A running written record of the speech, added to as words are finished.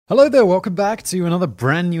Hello there, welcome back to another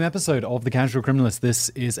brand new episode of The Casual Criminalist. This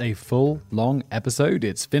is a full, long episode.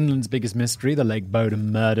 It's Finland's biggest mystery, the Lake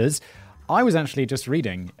Bodom murders. I was actually just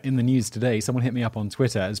reading in the news today, someone hit me up on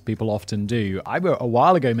Twitter, as people often do. I, a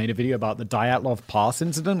while ago, made a video about the Dyatlov Pass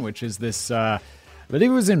incident, which is this, I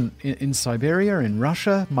believe it was in Siberia, in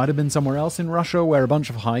Russia, might have been somewhere else in Russia, where a bunch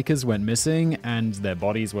of hikers went missing and their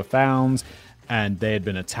bodies were found. And they had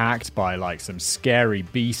been attacked by like some scary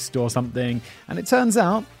beast or something. And it turns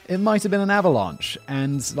out it might have been an avalanche,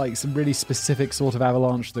 and like some really specific sort of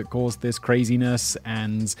avalanche that caused this craziness.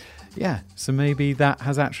 And yeah, so maybe that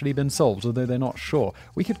has actually been solved, although they're not sure.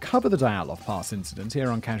 We could cover the Dyatlov Pass incident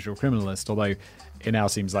here on Casual Criminalist, although it now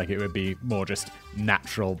seems like it would be more just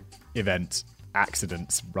natural event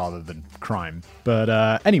accidents rather than crime.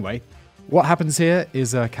 But anyway, what happens here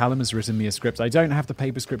is Callum has written me a script. I don't have the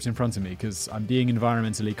paper script in front of me because I'm being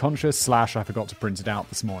environmentally conscious / I forgot to print it out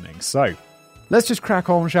this morning. So let's just crack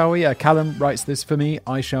on, shall we? Callum writes this for me.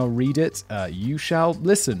 I shall read it. You shall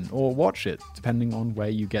listen or watch it, depending on where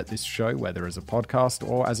you get this show, whether as a podcast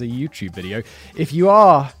or as a YouTube video. If you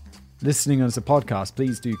are listening as a podcast,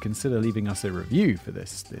 please do consider leaving us a review for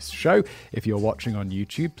this show. If you're watching on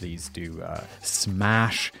YouTube, please do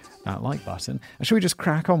smash that like button. And shall we just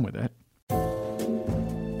crack on with it?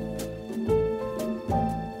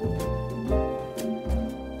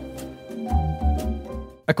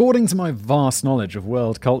 According to my vast knowledge of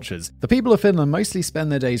world cultures, the people of Finland mostly spend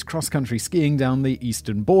their days cross-country skiing down the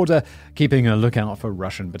eastern border, keeping a lookout for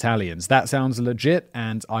Russian battalions. That sounds legit,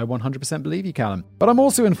 and I 100% believe you, Callum. But I'm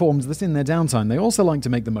also informed that in their downtime, they also like to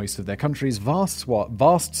make the most of their country's vast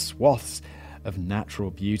swaths of natural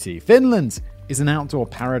beauty. Finland is an outdoor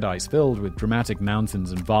paradise filled with dramatic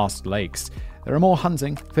mountains and vast lakes. There are more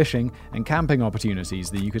hunting, fishing, and camping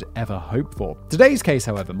opportunities than you could ever hope for. Today's case,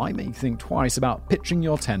 however, might make you think twice about pitching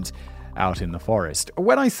your tent out in the forest.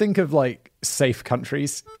 When I think of, like, safe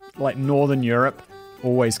countries, like Northern Europe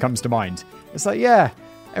always comes to mind. It's like, yeah,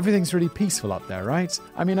 everything's really peaceful up there, right?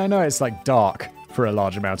 I mean, I know it's, like, dark for a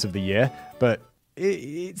large amount of the year, but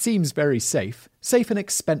it seems very safe. Safe and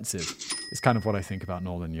expensive is kind of what I think about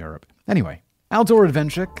Northern Europe. Anyway, outdoor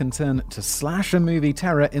adventure can turn to slasher movie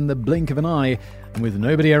terror in the blink of an eye, and with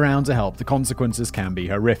nobody around to help, the consequences can be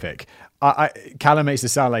horrific. Callum makes it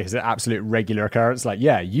sound like it's an absolute regular occurrence. Like,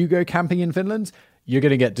 yeah, you go camping in Finland, you're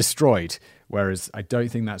going to get destroyed. Whereas I don't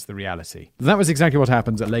think that's the reality. That was exactly what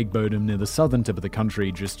happens at Lake Bodom near the southern tip of the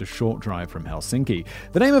country, just a short drive from Helsinki.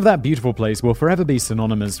 The name of that beautiful place will forever be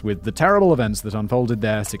synonymous with the terrible events that unfolded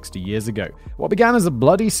there 60 years ago. What began as a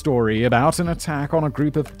bloody story about an attack on a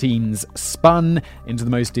group of teens spun into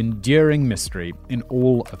the most enduring mystery in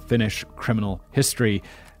all of Finnish criminal history,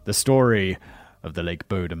 the story of the Lake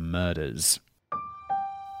Bodom murders.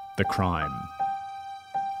 The crime.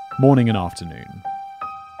 Morning and afternoon.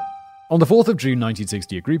 On the 4th of June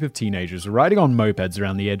 1960, a group of teenagers were riding on mopeds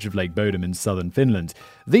around the edge of Lake Bodom in southern Finland.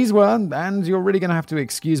 These were, and you're really going to have to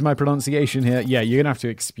excuse my pronunciation here. Yeah, you're going to have to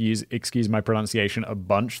excuse my pronunciation a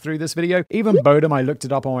bunch through this video. Even Bodom, I looked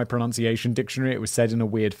it up on my pronunciation dictionary. It was said in a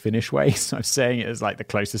weird Finnish way, so I'm saying it as like the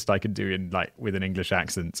closest I could do in like with an English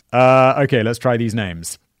accent. Okay, let's try these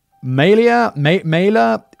names. Mela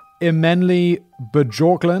Emenli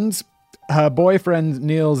Bjorkland, her boyfriend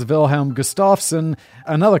Niels Wilhelm Gustafsson,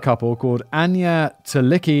 another couple called Anja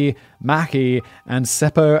Talicki Mackie, and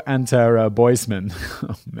Seppo Antero Boisman.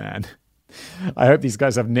 Oh man. I hope these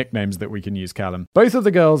guys have nicknames that we can use, Callum. Both of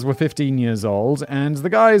the girls were 15 years old, and the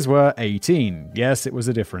guys were 18. Yes, it was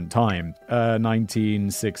a different time.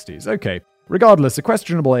 1960s. Okay. Regardless, a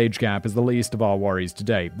questionable age gap is the least of our worries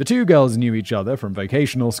today. The two girls knew each other from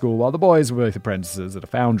vocational school, while the boys were both apprentices at a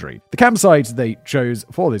foundry. The campsite they chose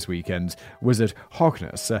for this weekend was at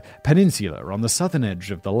Hogness, a peninsula on the southern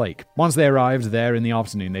edge of the lake. Once they arrived there in the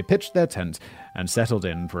afternoon, they pitched their tent and settled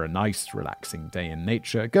in for a nice, relaxing day in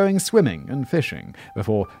nature, going swimming and fishing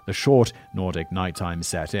before the short Nordic nighttime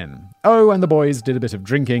set in. Oh, and the boys did a bit of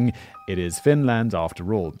drinking. It is Finland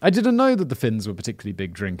after all. I didn't know that the Finns were particularly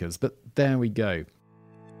big drinkers, but there we go.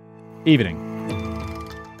 Evening.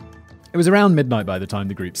 It was around midnight by the time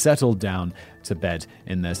the group settled down to bed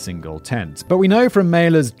in their single tent. But we know from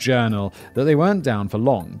Mela's journal that they weren't down for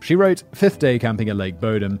long. She wrote, 5th day camping at Lake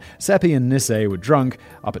Bodom. Seppi and Nisse were drunk,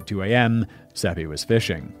 up at 2 a.m. Seppi was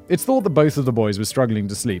fishing. It's thought that both of the boys were struggling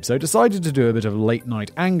to sleep, so decided to do a bit of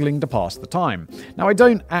late-night angling to pass the time. Now, I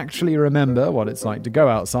don't actually remember what it's like to go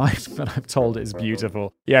outside, but I'm told it's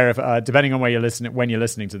beautiful. Yeah, if, depending on when you're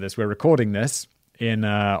listening to this, we're recording this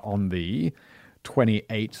on the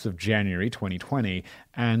 28th of January 2020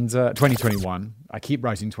 and 2021. I keep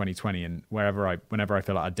writing 2020 and whenever I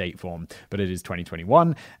fill out a date form, but it is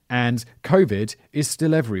 2021 and COVID is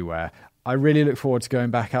still everywhere. I really look forward to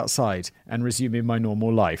going back outside and resuming my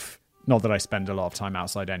normal life. Not that I spend a lot of time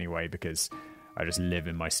outside anyway because I just live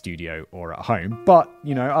in my studio or at home, but,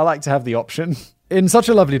 I like to have the option. In such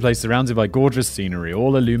a lovely place surrounded by gorgeous scenery,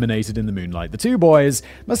 all illuminated in the moonlight, the two boys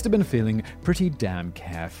must have been feeling pretty damn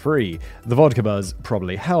carefree. The vodka buzz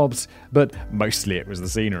probably helped, but mostly it was the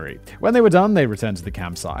scenery. When they were done, they returned to the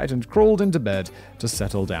campsite and crawled into bed to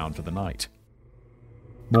settle down for the night.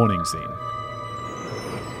 Morning scene.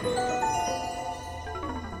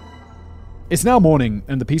 It's now morning,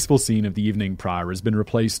 and the peaceful scene of the evening prior has been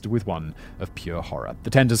replaced with one of pure horror. The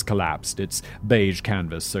tent has collapsed, its beige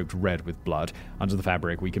canvas soaked red with blood. Under the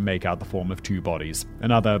fabric, we can make out the form of two bodies.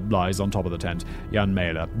 Another lies on top of the tent, Jan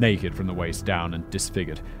Mailer, naked from the waist down and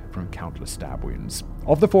disfigured from countless stab wounds.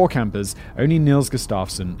 Of the four campers, only Niels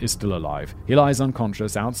Gustafsson is still alive. He lies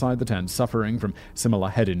unconscious outside the tent, suffering from similar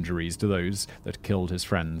head injuries to those that killed his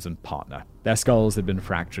friends and partner. Their skulls had been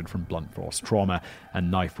fractured from blunt force trauma,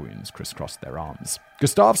 and knife wounds crisscrossed their arms.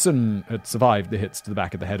 Gustafsson had survived the hits to the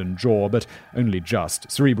back of the head and jaw, but only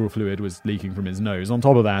just. Cerebral fluid was leaking from his nose. On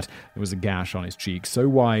top of that, there was a gash on his cheek so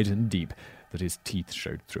wide and deep that his teeth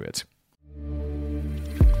showed through it.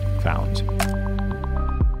 Found.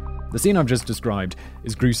 The scene I've just described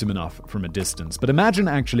is gruesome enough from a distance, but imagine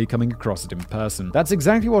actually coming across it in person. That's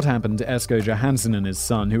exactly what happened to Esko Johansson and his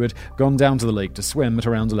son, who had gone down to the lake to swim at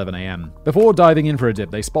around 11 a.m. Before diving in for a dip,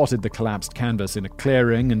 they spotted the collapsed canvas in a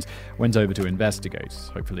clearing and went over to investigate,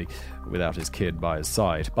 hopefully without his kid by his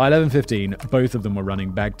side. By 11:15, both of them were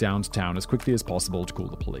running back down to town as quickly as possible to call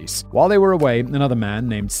the police. While they were away, another man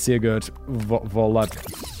named Sigmund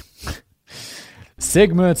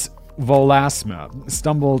Volasma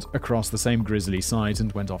stumbled across the same grisly sight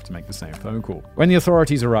and went off to make the same phone call. When the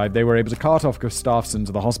authorities arrived, they were able to cart off Gustafsson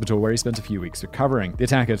to the hospital where he spent a few weeks recovering. The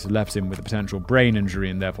attack had left him with a potential brain injury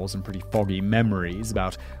and therefore some pretty foggy memories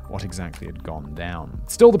about what exactly had gone down.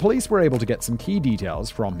 Still, the police were able to get some key details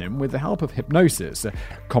from him with the help of hypnosis, a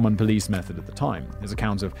common police method at the time. His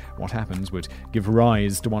account of what happens would give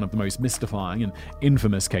rise to one of the most mystifying and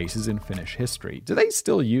infamous cases in Finnish history. Do they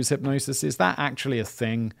still use hypnosis? Is that actually a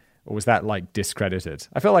thing? Or was that, discredited?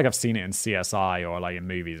 I feel like I've seen it in CSI or, in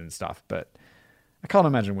movies and stuff, but I can't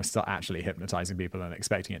imagine we're still actually hypnotizing people and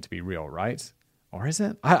expecting it to be real, right? Or is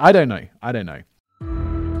it? I don't know. I don't know.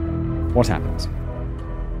 What happened?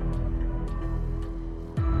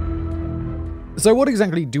 So what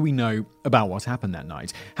exactly do we know about what happened that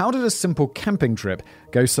night? How did a simple camping trip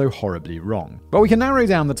go so horribly wrong? Well, we can narrow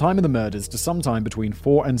down the time of the murders to sometime between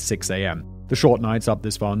 4 and 6 a.m. The short nights up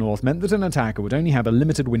this far north meant that an attacker would only have a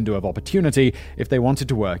limited window of opportunity if they wanted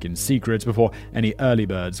to work in secret before any early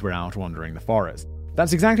birds were out wandering the forest.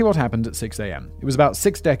 That's exactly what happened at 6 a.m. It was about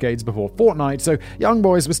 6 decades before Fortnite, so young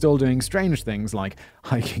boys were still doing strange things like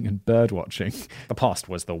hiking and birdwatching. The past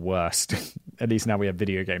was the worst. At least now we have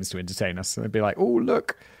video games to entertain us. They'd be like, oh,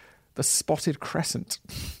 look, the spotted crescent.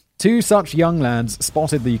 Two such young lads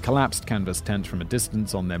spotted the collapsed canvas tent from a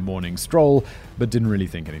distance on their morning stroll, but didn't really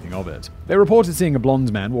think anything of it. They reported seeing a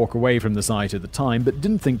blonde man walk away from the site at the time, but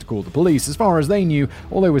didn't think to call the police. As far as they knew,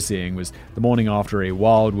 all they were seeing was the morning after a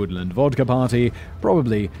wild woodland vodka party,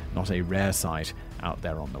 probably not a rare sight out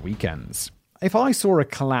there on the weekends. If I saw a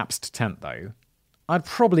collapsed tent, though, I'd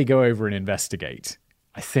probably go over and investigate,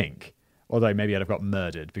 I think. Although maybe I'd have got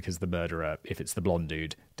murdered because the murderer, if it's the blonde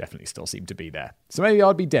dude, definitely still seemed to be there. So maybe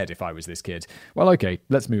I'd be dead if I was this kid. Well, okay,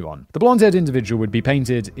 let's move on. The blonde-haired individual would be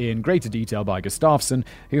painted in greater detail by Gustafsson,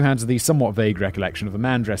 who had the somewhat vague recollection of a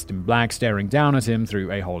man dressed in black staring down at him through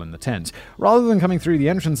a hole in the tent. Rather than coming through the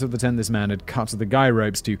entrance of the tent, this man had cut the guy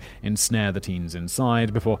ropes to ensnare the teens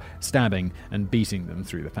inside before stabbing and beating them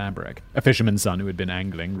through the fabric. A fisherman's son who had been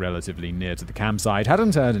angling relatively near to the campsite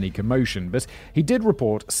hadn't heard any commotion, but he did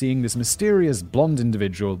report seeing this mysterious blonde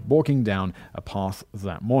individual walking down a path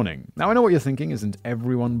that morning. Now, I know what you're thinking, isn't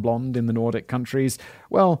everyone blonde in the Nordic countries?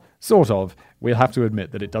 Well, sort of. We'll have to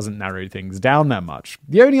admit that it doesn't narrow things down that much.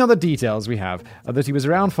 The only other details we have are that he was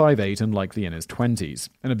around 5'8" and likely in his 20s.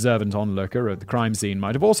 An observant onlooker at the crime scene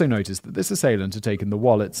might have also noticed that this assailant had taken the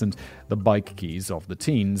wallets and the bike keys of the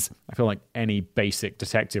teens. I feel like any basic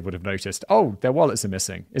detective would have noticed, oh, their wallets are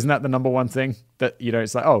missing. Isn't that the number one thing? That,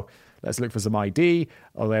 it's like, oh, let's look for some ID.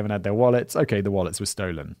 Oh, they haven't had their wallets. Okay, the wallets were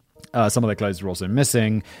stolen. Some of their clothes were also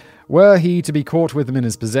missing. Were he to be caught with them in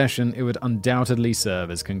his possession, it would undoubtedly serve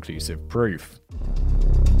as conclusive proof.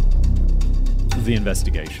 The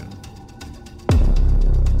investigation.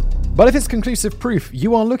 But if it's conclusive proof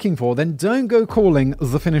you are looking for, then don't go calling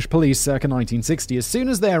the Finnish police circa 1960. As soon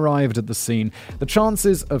as they arrived at the scene, the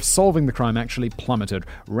chances of solving the crime actually plummeted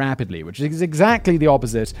rapidly, which is exactly the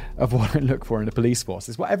opposite of what I look for in a police force.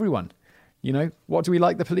 It's what everyone, what do we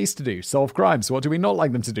like the police to do? Solve crimes. What do we not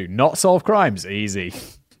like them to do? Not solve crimes. Easy.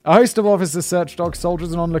 A host of officers, search dogs,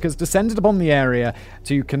 soldiers and onlookers descended upon the area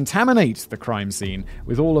to contaminate the crime scene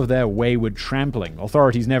with all of their wayward trampling.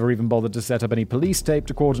 Authorities never even bothered to set up any police tape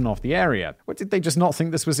to cordon off the area. What, did they just not think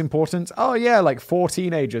this was important? Oh yeah, like 4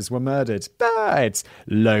 teenagers were murdered. It's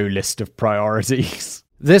low list of priorities.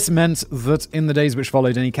 This meant that in the days which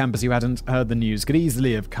followed, any campus who hadn't heard the news could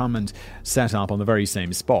easily have come and set up on the very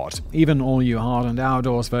same spot. Even all you hardened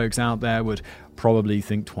outdoors folks out there would probably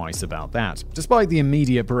think twice about that. Despite the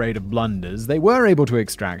immediate parade of blunders, they were able to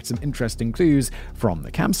extract some interesting clues from the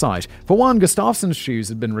campsite. For one, Gustafsson's shoes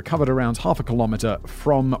had been recovered around half a kilometre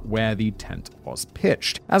from where the tent was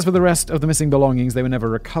pitched. As for the rest of the missing belongings, they were never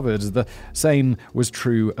recovered. The same was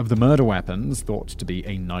true of the murder weapons, thought to be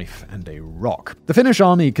a knife and a rock. The Finnish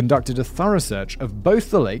army conducted a thorough search of both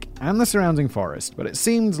the lake and the surrounding forest, but it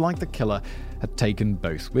seemed like the killer had taken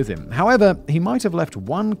both with him. However, he might have left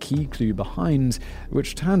one key clue behind,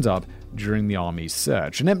 which turned up during the army's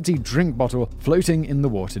search: an empty drink bottle floating in the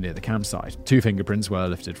water near the campsite. 2 fingerprints were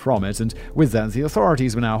lifted from it, and with that, the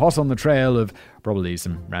authorities were now hot on the trail of probably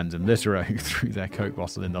some random litterer who threw their Coke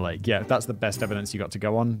bottle in the lake. Yeah, that's the best evidence you got to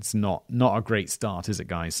go on. It's not a great start, is it,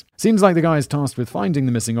 guys? Seems like the guys tasked with finding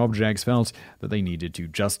the missing objects felt that they needed to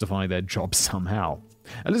justify their job somehow.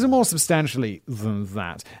 A little more substantially than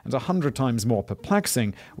that, and 100 times more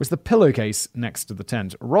perplexing, was the pillowcase next to the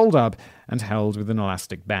tent, rolled up and held with an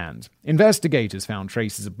elastic band. Investigators found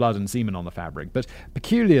traces of blood and semen on the fabric, but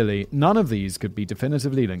peculiarly, none of these could be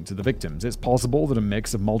definitively linked to the victims. It's possible that a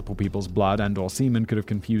mix of multiple people's blood and/or semen could have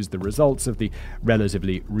confused the results of the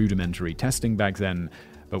relatively rudimentary testing back then,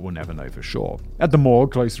 but we'll never know for sure. At the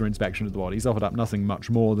morgue, closer inspection of the bodies offered up nothing much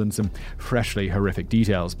more than some freshly horrific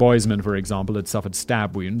details. Boisman, for example, had suffered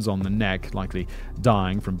stab wounds on the neck, likely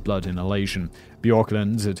dying from blood inhalation.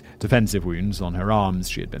 Bjorklund had defensive wounds on her arms.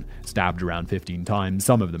 She had been stabbed around 15 times,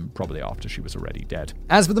 some of them probably after she was already dead.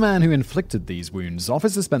 As for the man who inflicted these wounds,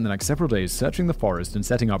 officers spent the next several days searching the forest and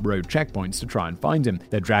setting up road checkpoints to try and find him.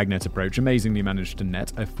 Their dragnet approach amazingly managed to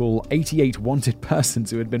net a full 88 wanted persons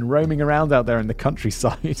who had been roaming around out there in the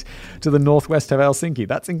countryside to the northwest of Helsinki.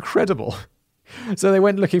 That's incredible. So they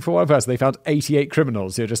went looking for one person. They found 88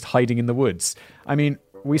 criminals who are just hiding in the woods. I mean,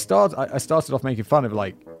 I started off making fun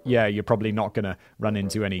of yeah, you're probably not going to run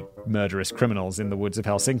into any murderous criminals in the woods of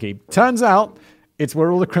Helsinki. Turns out, it's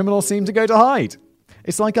where all the criminals seem to go to hide.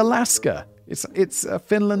 It's like Alaska. It's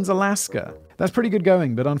Finland's Alaska. That's pretty good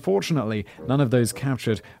going, but unfortunately, none of those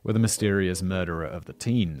captured were the mysterious murderer of the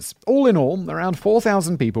teens. All in all, around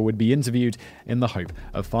 4,000 people would be interviewed in the hope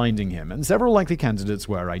of finding him, and several likely candidates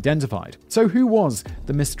were identified. So who was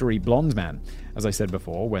the mystery blonde man? As I said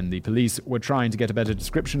before, when the police were trying to get a better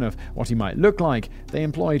description of what he might look like, they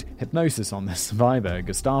employed hypnosis on the survivor,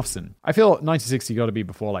 Gustafsson. I feel 1960 got to be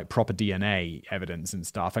before proper DNA evidence and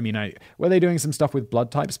stuff. I mean, were they doing some stuff with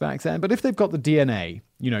blood types back then? But if they've got the DNA,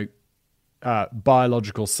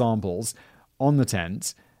 biological samples on the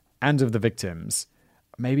tent and of the victims,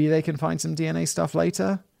 maybe they can find some DNA stuff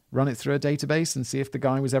later, run it through a database and see if the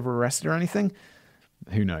guy was ever arrested or anything.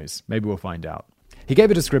 Who knows? Maybe we'll find out. He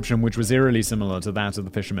gave a description which was eerily similar to that of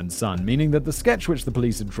the fisherman's son, meaning that the sketch which the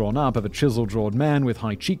police had drawn up of a chisel-jawed man with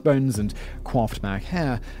high cheekbones and coiffed back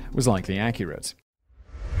hair was likely accurate.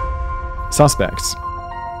 Suspects.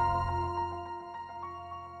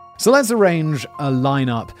 So let's arrange a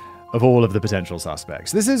lineup of all of the potential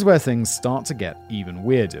suspects. This is where things start to get even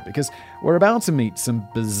weirder, because we're about to meet some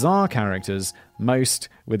bizarre characters, most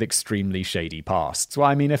with extremely shady pasts. Well,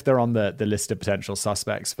 I mean, if they're on the list of potential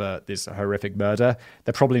suspects for this horrific murder,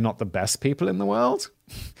 they're probably not the best people in the world.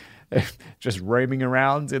 They're just roaming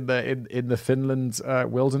around in the Finland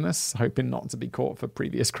wilderness, hoping not to be caught for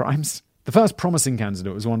previous crimes. The first promising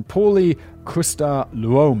candidate was one Pauli Kusta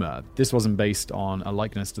Luoma. This wasn't based on a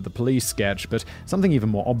likeness to the police sketch, but something even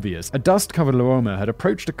more obvious. A dust-covered Luoma had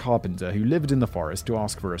approached a carpenter who lived in the forest to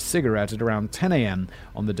ask for a cigarette at around 10 a.m.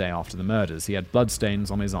 on the day after the murders. He had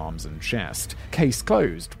bloodstains on his arms and chest. Case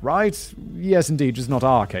closed, right? Yes, indeed, just not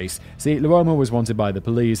our case. See, Luoma was wanted by the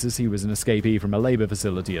police as he was an escapee from a labor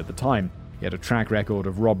facility at the time. He had a track record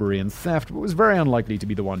of robbery and theft, but was very unlikely to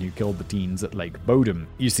be the one who killed the teens at Lake Bodom.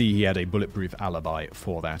 You see, he had a bulletproof alibi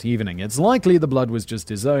for that evening. It's likely the blood was just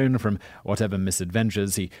his own from whatever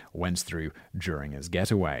misadventures he went through during his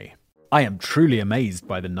getaway. I am truly amazed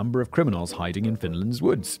by the number of criminals hiding in Finland's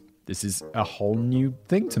woods. This is a whole new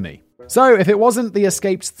thing to me. So, if it wasn't the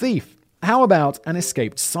escaped thief, how about an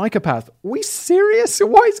escaped psychopath? Are we serious?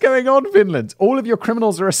 What is going on, Finland? All of your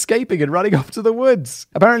criminals are escaping and running off to the woods.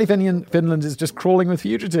 Apparently, Finland is just crawling with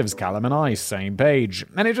fugitives. Callum and I, same page.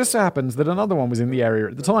 And it just so happens that another one was in the area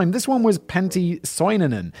at the time. This one was Pentti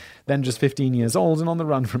Soininen, then just 15 years old and on the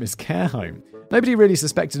run from his care home. Nobody really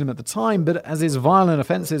suspected him at the time, but as his violent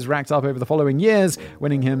offences racked up over the following years,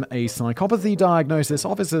 winning him a psychopathy diagnosis,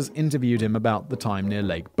 officers interviewed him about the time near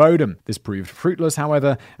Lake Bodom. This proved fruitless,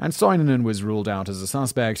 however, and Soininen was ruled out as a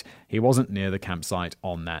suspect. He wasn't near the campsite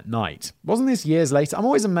on that night. Wasn't this years later? I'm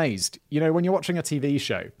always amazed, when you're watching a TV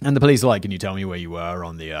show, and the police are like, can you tell me where you were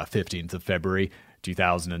on the 15th of February,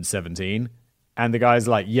 2017? And the guy's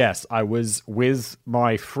like, yes, I was with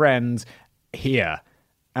my friend here.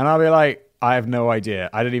 And I'll be like, I have no idea.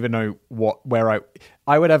 I don't even know where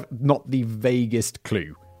I would have not the vaguest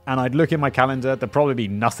clue. And I'd look in my calendar, there'd probably be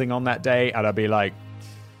nothing on that day, and I'd be like,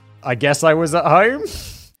 I guess I was at home?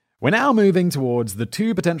 We're now moving towards the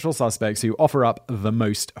two potential suspects who offer up the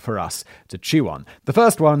most for us to chew on. The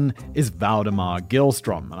first one is Valdemar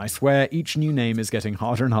Gillstrom, and I swear each new name is getting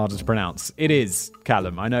harder and harder to pronounce. It is,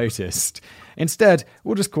 Callum, I noticed. Instead,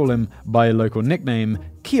 we'll just call him by a local nickname,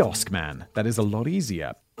 Kiosk Man. That is a lot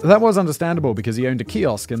easier. That was understandable because he owned a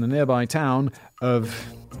kiosk in the nearby town of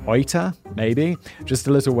Oita, maybe, just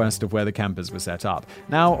a little west of where the campers were set up.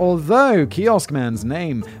 Now, although Kiosk Man's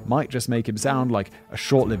name might just make him sound like a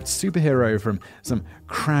short-lived superhero from some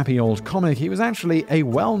crappy old comic, he was actually a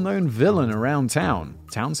well-known villain around town.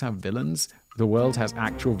 Towns have villains? The world has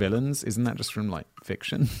actual villains? Isn't that just from,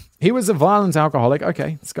 fiction? He was a violent alcoholic.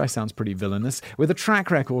 Okay, this guy sounds pretty villainous, with a track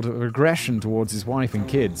record of aggression towards his wife and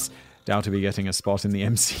kids. Doubt to be getting a spot in the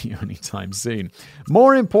MCU anytime soon.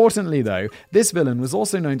 More importantly, though, this villain was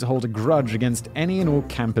also known to hold a grudge against any and all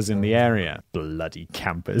campers in the area. Bloody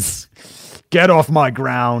campers. Get off my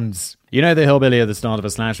grounds! You know the hillbilly at the start of a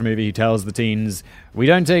slasher movie who tells the teens, we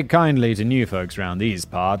don't take kindly to new folks round these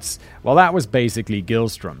parts? Well, that was basically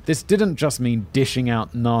Gillstrom. This didn't just mean dishing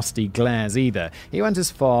out nasty glares either. He went as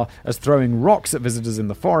far as throwing rocks at visitors in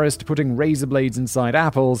the forest, putting razor blades inside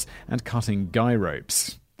apples, and cutting guy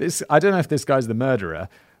ropes. I don't know if this guy's the murderer,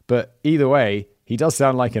 but either way, he does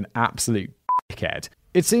sound like an absolute dickhead.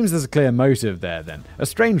 It seems there's a clear motive there then. A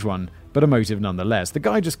strange one, but a motive nonetheless. The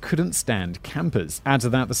guy just couldn't stand campers. Add to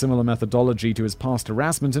that the similar methodology to his past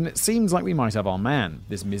harassment, and it seems like we might have our man.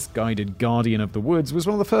 This misguided guardian of the woods was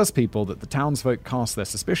one of the first people that the townsfolk cast their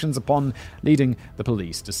suspicions upon, leading the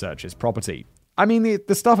police to search his property. I mean,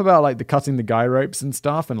 the stuff about the cutting the guy ropes and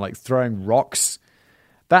stuff and throwing rocks,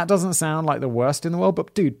 that doesn't sound like the worst in the world,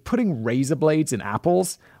 but dude, putting razor blades in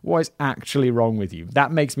apples? What is actually wrong with you?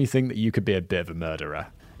 That makes me think that you could be a bit of a murderer.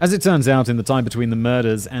 As it turns out, in the time between the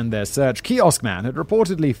murders and their search, Kiosk Man had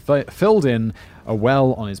reportedly filled in a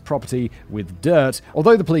well on his property with dirt.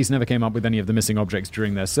 Although the police never came up with any of the missing objects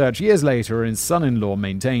during their search, years later his son-in-law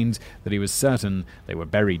maintained that he was certain they were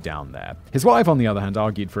buried down there. His wife, on the other hand,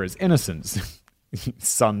 argued for his innocence. His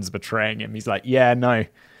son's betraying him. He's like, yeah, no.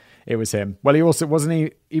 It was him. Well, he also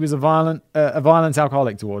wasn't he was a violent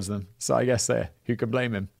alcoholic towards them. So I guess who could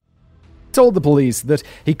blame him? Told the police that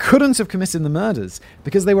he couldn't have committed the murders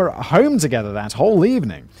because they were at home together that whole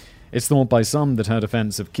evening. It's thought by some that her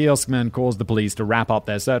defense of Kiosk Man caused the police to wrap up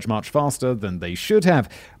their search much faster than they should have.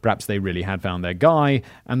 Perhaps they really had found their guy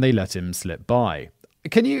and they let him slip by.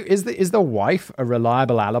 Is the wife a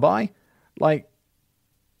reliable alibi?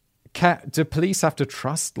 Do police have to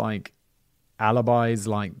trust alibis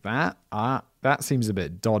like that? That seems a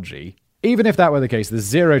bit dodgy. Even if that were the case, there's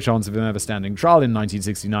zero chance of him ever standing trial. In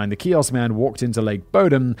 1969, the Kiosk Man walked into Lake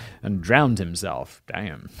Bodom and drowned himself.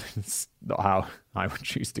 Damn, it's not how I would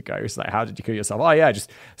choose to go. It's how did you kill yourself? Oh yeah, I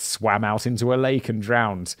just swam out into a lake and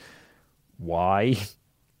drowned. Why?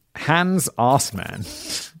 Hans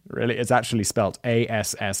Arsman. Really, it's actually spelled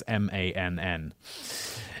Assmann.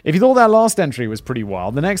 If you thought that last entry was pretty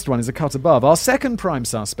wild, the next one is a cut above. Our second prime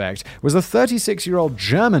suspect was a 36-year-old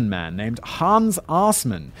German man named Hans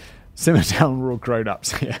Arsman. Simmer down, we're all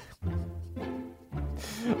grown-ups here.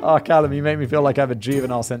 Oh, Callum, you make me feel like I have a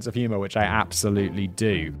juvenile sense of humour, which I absolutely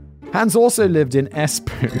do. Hans also lived in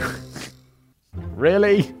Espoo.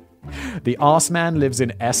 Really? The Arsman lives in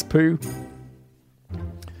Espoo?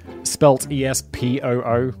 Spelt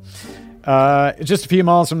Espoo. Just a few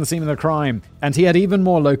miles from the scene of the crime, and he had even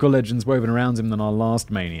more local legends woven around him than our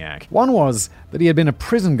last maniac. One was that he had been a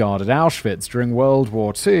prison guard at Auschwitz during World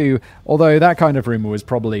War II, although that kind of rumor was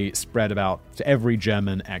probably spread about to every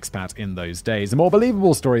German expat in those days. The more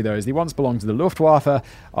believable story, though, is he once belonged to the Luftwaffe.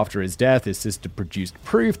 After his death, his sister produced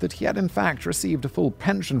proof that he had in fact received a full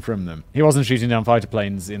pension from them. He wasn't shooting down fighter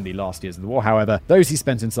planes in the last years of the war, however. Those he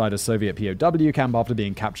spent inside a Soviet POW camp after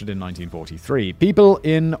being captured in 1943. People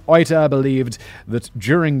in Oita believed that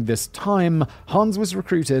during this time, Hans was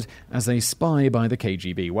recruited as a spy by the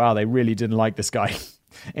KGB. Wow, they really didn't like this guy.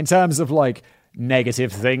 In terms of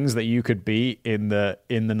negative things that you could be in the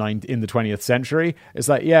 20th century, it's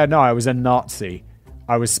I was a Nazi.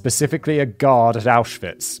 I was specifically a guard at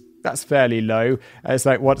Auschwitz. That's fairly low. It's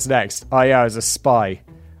what's next? Oh yeah, I was a spy.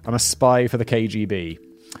 I'm a spy for the KGB.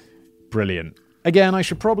 Brilliant. Again, I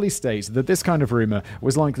should probably state that this kind of rumor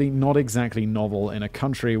was likely not exactly novel in a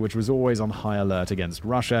country which was always on high alert against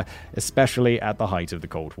Russia, especially at the height of the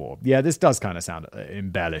Cold War. Yeah, this does kind of sound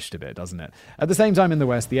embellished a bit, doesn't it? At the same time in the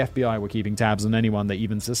West, the FBI were keeping tabs on anyone they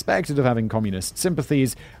even suspected of having communist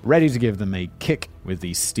sympathies, ready to give them a kick with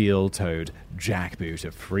the steel-toed jackboot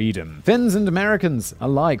of freedom. Finns and Americans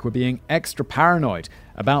alike were being extra paranoid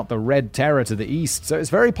about the Red Terror to the east, so it's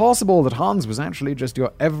very possible that Hans was actually just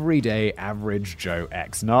your everyday average Joe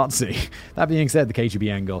ex-Nazi. That being said, the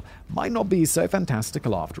KGB angle might not be so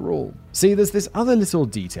fantastical after all. See, there's this other little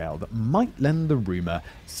detail that might lend the rumor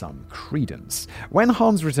some credence. When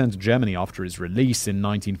Hans returned to Germany after his release in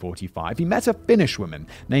 1945, he met a Finnish woman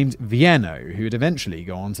named Vieno, who would eventually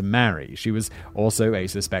go on to marry. She was also a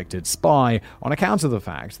suspected spy on account of the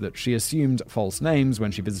fact that she assumed false names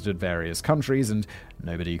when she visited various countries, and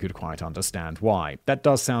nobody could quite understand why. That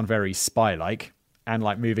does sound very spy-like. And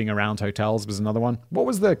moving around hotels was another one. What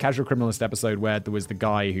was the Casual Criminalist episode where there was the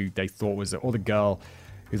guy who they thought was, or the girl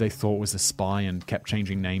who they thought was a spy and kept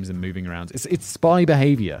changing names and moving around? It's spy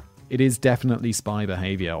behavior. It is definitely spy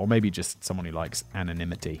behavior, or maybe just someone who likes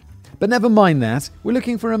anonymity. But never mind that. We're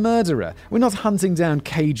looking for a murderer. We're not hunting down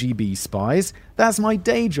KGB spies. That's my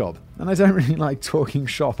day job, and I don't really like talking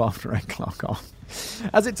shop after I clock off.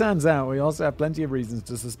 As it turns out, we also have plenty of reasons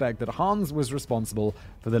to suspect that Hans was responsible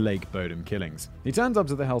for the Lake Bodom killings. He turned up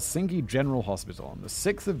to the Helsinki General Hospital on the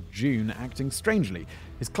 6th of June acting strangely.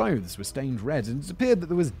 His clothes were stained red, and it appeared that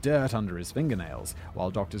there was dirt under his fingernails.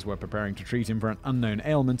 While doctors were preparing to treat him for an unknown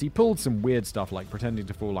ailment, he pulled some weird stuff like pretending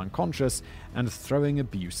to fall unconscious and throwing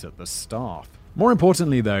abuse at the staff. More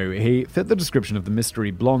importantly, though, he fit the description of the mystery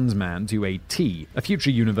blonde man to a T. A future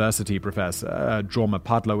university professor, Jorma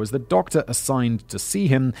Padla, was the doctor assigned to see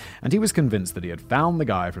him, and he was convinced that he had found the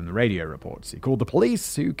guy from the radio reports. He called the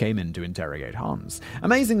police, who came in to interrogate Hans.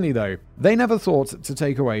 Amazingly, though, they never thought to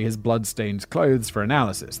take away his blood-stained clothes for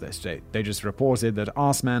analysis. They just reported that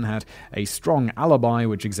Arsman had a strong alibi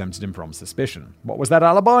which exempted him from suspicion. What was that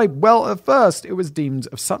alibi? Well, at first, it was deemed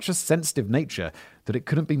of such a sensitive nature that it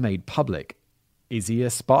couldn't be made public. Is he a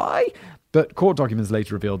spy? But court documents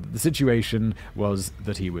later revealed that the situation was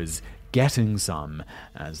that he was getting some,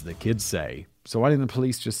 as the kids say. So why didn't the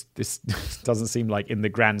police this doesn't seem like, in the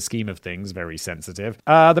grand scheme of things, very sensitive.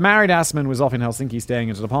 The married Assman was off in Helsinki staying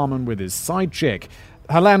at an apartment with his side chick.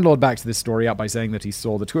 Her landlord backed this story up by saying that he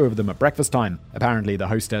saw the two of them at breakfast time. Apparently, the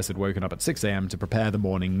hostess had woken up at 6 a.m. to prepare the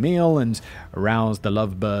morning meal and aroused the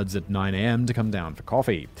lovebirds at 9 a.m. to come down for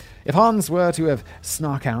coffee. If Hans were to have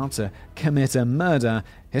snuck out to commit a murder,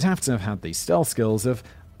 he'd have to have had the stealth skills of,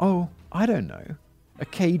 a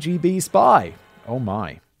KGB spy. Oh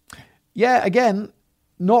my. Yeah, again,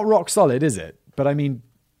 not rock solid, is it? But I mean,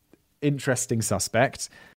 interesting suspect.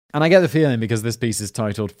 And I get the feeling, because this piece is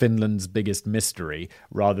titled Finland's Biggest Mystery,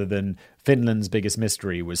 rather than Finland's Biggest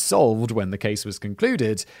Mystery was solved when the case was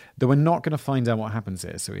concluded, that we're not going to find out what happens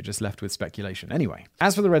here, so we're just left with speculation. Anyway,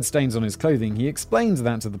 as for the red stains on his clothing, he explained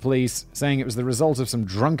that to the police, saying it was the result of some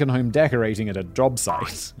drunken home decorating at a job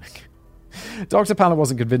site. Dr. Palla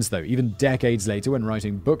wasn't convinced, though. Even decades later, when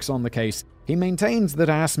writing books on the case, he maintained that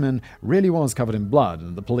Assman really was covered in blood,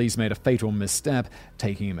 and the police made a fatal misstep,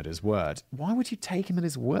 taking him at his word. Why would you take him at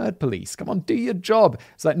his word, police? Come on, do your job.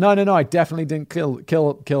 It's like, no, I definitely didn't kill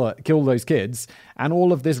those kids, and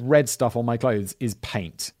all of this red stuff on my clothes is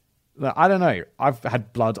paint. I don't know. I've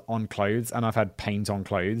had blood on clothes, and I've had paint on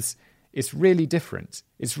clothes. It's really different.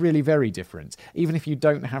 It's really very different. Even if you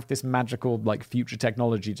don't have this magical, future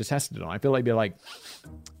technology to test it on, I feel like you'd be like,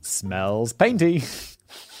 smells painty,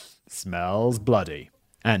 smells bloody.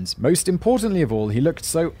 And most importantly of all, he looked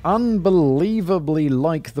so unbelievably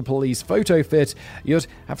like the police photo fit, you'd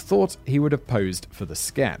have thought he would have posed for the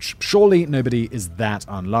sketch. Surely nobody is that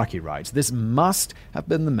unlucky, right? This must have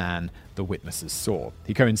been the man the witnesses saw.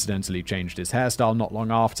 He coincidentally changed his hairstyle not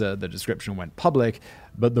long after the description went public,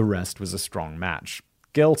 but the rest was a strong match.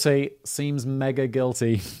 Guilty, seems mega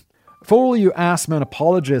guilty. For all you Assman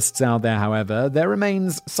apologists out there, however, there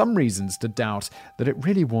remains some reasons to doubt that it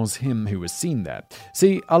really was him who was seen there.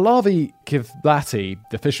 See, Alavi Kivlati,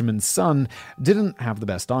 the fisherman's son, didn't have the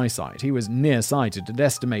best eyesight. He was nearsighted and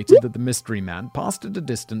estimated that the mystery man passed at a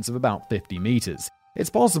distance of about 50 meters. It's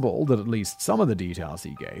possible that at least some of the details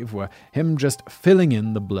he gave were him just filling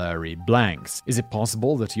in the blurry blanks. Is it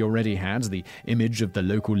possible that he already had the image of the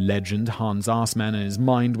local legend Hans Arsman in his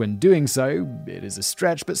mind when doing so? It is a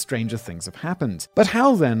stretch, but stranger things have happened. But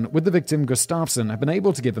how then would the victim Gustafsson have been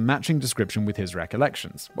able to give a matching description with his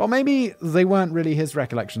recollections? Well, maybe they weren't really his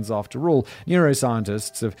recollections after all.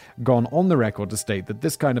 Neuroscientists have gone on the record to state that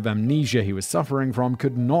this kind of amnesia he was suffering from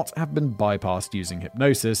could not have been bypassed using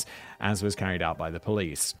hypnosis, as was carried out by the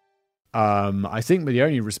police. I think the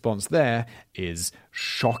only response there is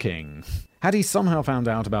shocking. Had he somehow found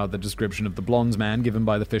out about the description of the blonde man given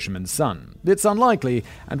by the fisherman's son? It's unlikely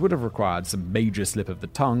and would have required some major slip of the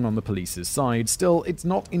tongue on the police's side. Still, it's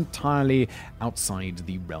not entirely outside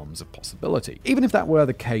the realms of possibility. Even if that were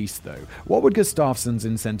the case, though, what would Gustafsson's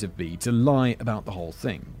incentive be to lie about the whole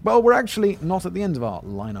thing? Well, we're actually not at the end of our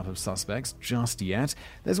lineup of suspects just yet.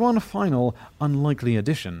 There's one final unlikely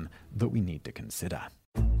addition that we need to consider.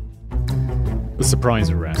 The surprise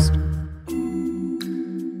arrest.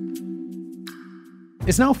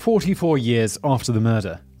 It's now 44 years after the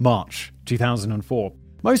murder, March 2004.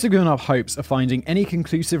 Most have given up hopes of finding any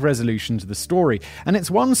conclusive resolution to the story, and its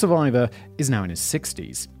one survivor is now in his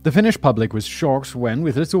 60s. The Finnish public was shocked when,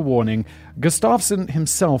 with little warning, Gustafsson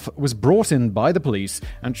himself was brought in by the police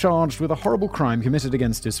and charged with a horrible crime committed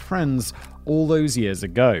against his friends all those years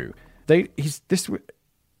ago.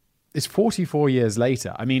 It's 44 years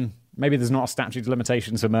later. I mean, maybe there's not a statute of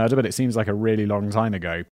limitations for murder, but it seems like a really long time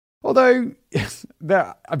ago. Although,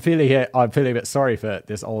 I'm feeling a bit sorry for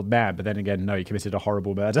this old man, but then again, no, he committed a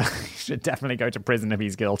horrible murder. He should definitely go to prison if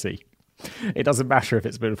he's guilty. It doesn't matter if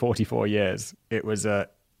it's been 44 years. It was a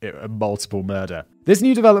multiple murder. This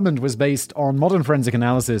new development was based on modern forensic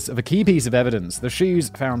analysis of a key piece of evidence, the shoes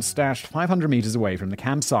found stashed 500 meters away from the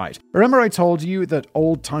campsite. Remember I told you that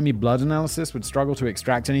old-timey blood analysis would struggle to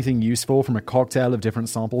extract anything useful from a cocktail of different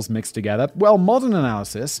samples mixed together? Well, modern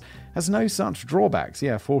analysis has no such drawbacks.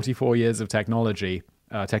 44 years of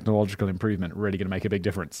technological improvement really going to make a big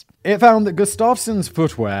difference. It found that Gustafsson's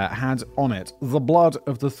footwear had on it the blood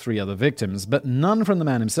of the 3 other victims, but none from the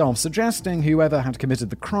man himself, suggesting whoever had committed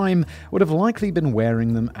the crime would have likely been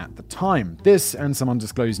wearing them at the time. This and some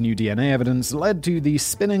undisclosed new DNA evidence led to the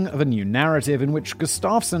spinning of a new narrative in which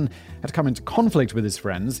Gustafsson had come into conflict with his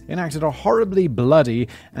friends, enacted a horribly bloody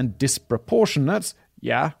and disproportionate,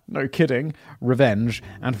 yeah, no kidding, revenge,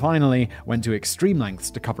 and finally went to extreme lengths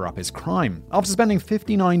to cover up his crime. After spending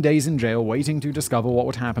 59 days in jail waiting to discover what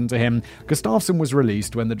would happen to him, Gustafsson was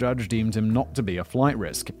released when the judge deemed him not to be a flight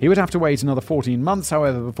risk. He would have to wait another 14 months,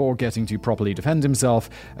 however, before getting to properly defend himself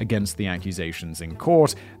against the accusations in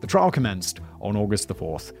court. The trial commenced on August the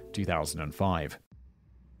 4th, 2005.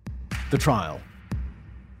 The trial.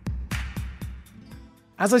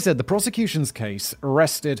 As I said, the prosecution's case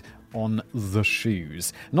rested on the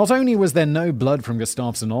shoes. Not only was there no blood from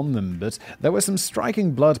Gustafsson on them, but there were some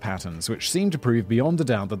striking blood patterns which seemed to prove beyond a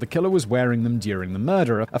doubt that the killer was wearing them during the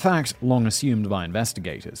murder, a fact long assumed by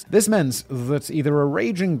investigators. This meant that either a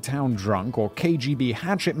raging town drunk or KGB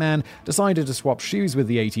hatchet man decided to swap shoes with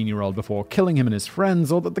the 18-year-old before killing him and his friends,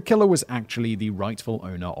 or that the killer was actually the rightful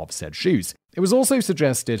owner of said shoes. It was also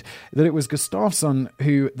suggested that it was Gustafsson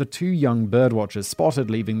who the 2 young birdwatchers spotted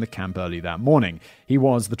leaving the camp early that morning. He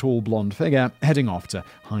was the tall blonde figure heading off to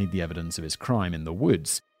hide the evidence of his crime in the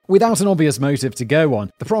woods. Without an obvious motive to go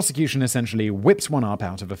on, the prosecution essentially whipped one up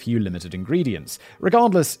out of a few limited ingredients.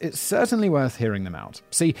 Regardless, it's certainly worth hearing them out.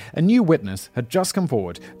 See, a new witness had just come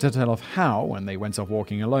forward to tell of how, when they went off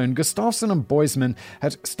walking alone, Gustafsson and Boisman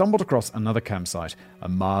had stumbled across another campsite a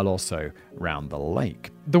mile or so round the lake.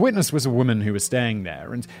 The witness was a woman who was staying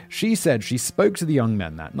there, and she said she spoke to the young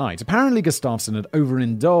men that night. Apparently, Gustafsson had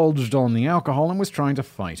overindulged on the alcohol and was trying to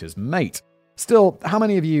fight his mate. Still, how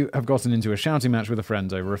many of you have gotten into a shouting match with a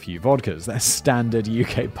friend over a few vodkas? That's standard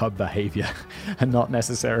UK pub behaviour, and not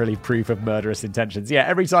necessarily proof of murderous intentions. Yeah,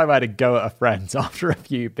 every time I had a go at a friend after a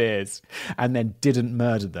few beers and then didn't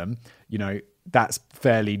murder them, that's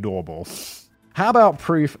fairly normal. How about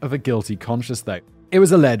proof of a guilty conscience, though? It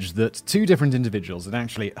was alleged that 2 different individuals had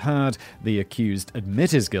actually heard the accused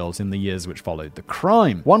admit his guilt in the years which followed the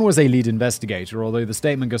crime. One was a lead investigator, although the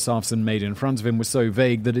statement Gustafsson made in front of him was so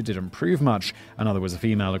vague that it didn't prove much. Another was a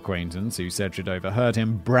female acquaintance who said she'd overheard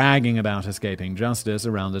him bragging about escaping justice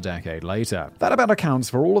around a decade later. That about accounts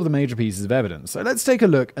for all of the major pieces of evidence. So let's take a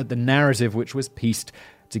look at the narrative which was pieced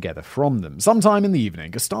together from them. Sometime in the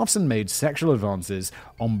evening, Gustafsson made sexual advances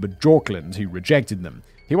on Bjorklund, who rejected them.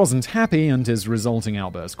 He wasn't happy, and his resulting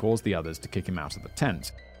outburst caused the others to kick him out of the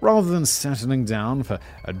tent. Rather than settling down for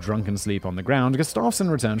a drunken sleep on the ground, Gustafsson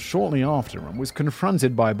returned shortly after and was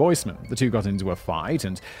confronted by Boisman. The two got into a fight,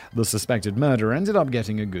 and the suspected murderer ended up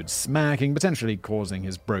getting a good smacking, potentially causing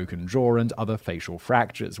his broken jaw and other facial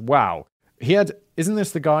fractures. Wow. Isn't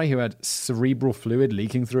this the guy who had cerebral fluid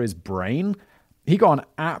leaking through his brain? He got an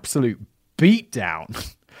absolute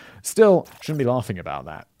beatdown. Still, shouldn't be laughing about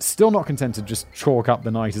that. Still not content to just chalk up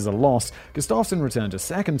the night as a loss, Gustafsson returned a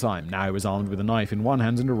second time. Now he was armed with a knife in one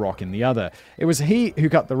hand and a rock in the other. It was he who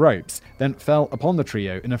cut the ropes, then fell upon the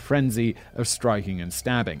trio in a frenzy of striking and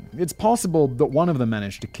stabbing. It's possible that one of them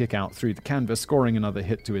managed to kick out through the canvas, scoring another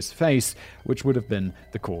hit to his face, which would have been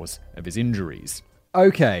the cause of his injuries.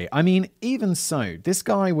 Okay, I mean, even so, this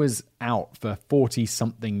guy was out for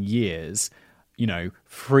 40-something years,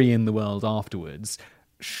 free in the world afterwards.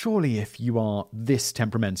 Surely if you are this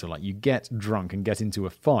temperamental, like you get drunk and get into a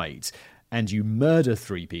fight and you murder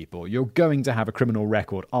 3 people, you're going to have a criminal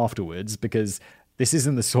record afterwards, because this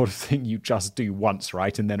isn't the sort of thing you just do once,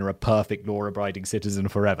 right, and then are a perfect law-abiding citizen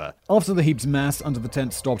forever. After the heaped mass under the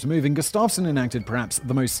tent stopped moving, Gustafsson enacted perhaps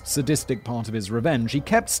the most sadistic part of his revenge. He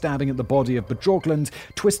kept stabbing at the body of Bjorklund,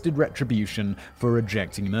 twisted retribution for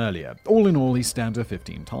rejecting him earlier. All in all, he stabbed her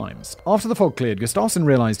 15 times. After the fog cleared, Gustafsson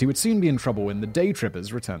realized he would soon be in trouble when the day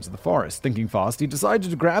trippers returned to the forest. Thinking fast, he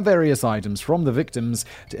decided to grab various items from the victims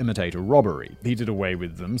to imitate a robbery. He did away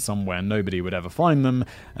with them somewhere nobody would ever find them,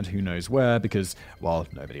 and who knows where, because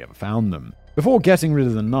nobody ever found them. Before getting rid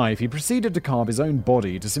of the knife, he proceeded to carve his own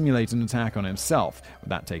body to simulate an attack on himself. With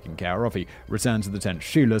that taken care of, he returned to the tent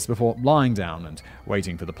shoeless before lying down and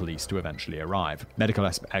waiting for the police to eventually arrive. Medical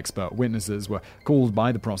expert witnesses were called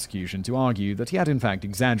by the prosecution to argue that he had in fact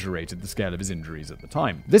exaggerated the scale of his injuries at the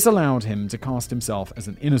time. This allowed him to cast himself as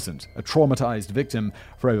an innocent, a traumatized victim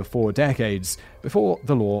for over 4 decades before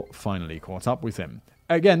the law finally caught up with him.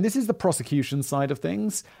 Again, this is the prosecution side of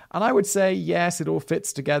things, and I would say, yes, it all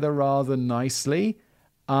fits together rather nicely,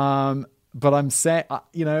 but I'm saying,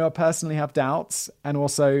 I personally have doubts, and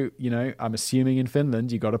also, I'm assuming in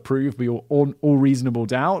Finland, you got to prove all reasonable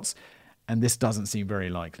doubts, and this doesn't seem very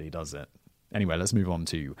likely, does it? Anyway, let's move on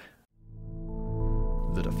to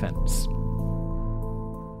the defense.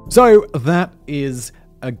 So, that is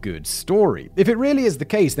a good story. If it really is the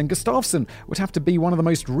case, then Gustafsson would have to be one of the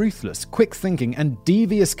most ruthless, quick-thinking, and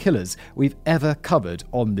devious killers we've ever covered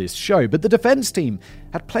on this show. But the defense team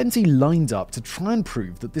had plenty lined up to try and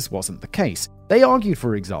prove that this wasn't the case. They argued,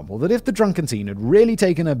 for example, that if the drunken teen had really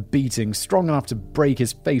taken a beating strong enough to break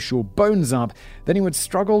his facial bones up, then he would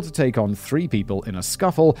struggle to take on 3 people in a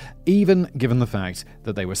scuffle, even given the fact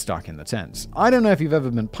that they were stuck in the tent. I don't know if you've ever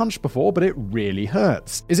been punched before, but it really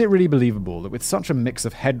hurts. Is it really believable that with such a mix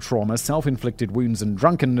of head trauma, self-inflicted wounds, and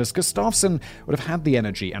drunkenness, Gustafsson would have had the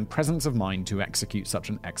energy and presence of mind to execute such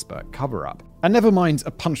an expert cover-up? And never mind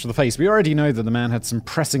a punch to the face, we already know that the man had some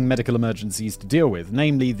pressing medical emergencies to deal with,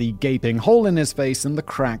 namely the gaping hole in his face and the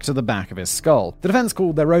crack to the back of his skull. The defense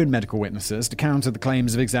called their own medical witnesses to counter the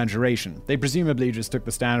claims of exaggeration. They presumably just took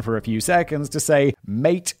the stand for a few seconds to say,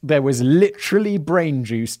 "Mate, there was literally brain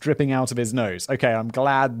juice dripping out of his nose." Okay, I'm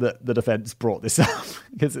glad that the defense brought this up,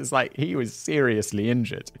 because it's like he was seriously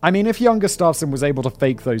injured. I mean, if young Gustafsson was able to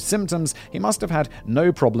fake those symptoms, he must have had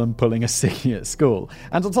no problem pulling a sickie at school.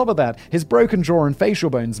 And on top of that, his broken jaw and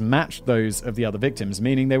facial bones matched those of the other victims,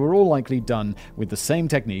 meaning they were all likely done with the same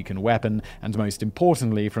technique and weapon, and most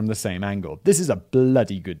importantly, from the same angle. This is a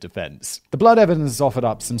bloody good defense. The blood evidence offered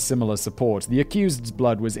up some similar support. The accused's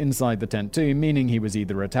blood was inside the tent too, meaning he was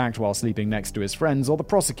either attacked while sleeping next to his friends, or the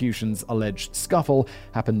prosecution's alleged scuffle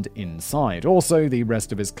happened inside. Also, the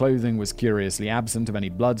rest of his clothing was curiously absent of any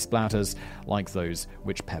blood splatters like those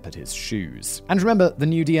which peppered his shoes. And remember the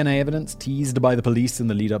new DNA evidence teased by the police in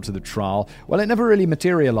the lead up to the trial? Well, it never really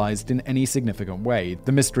materialized in any significant way.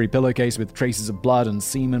 The mystery pillowcase with traces of blood and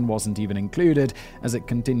semen wasn't even included, as it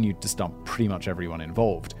continued to stump pretty much everyone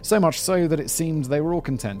involved. So much so that it seemed they were all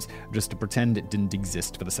content just to pretend it didn't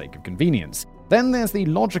exist for the sake of convenience. Then there's the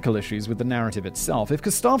logical issues with the narrative itself. If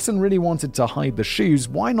Gustafsson really wanted to hide the shoes,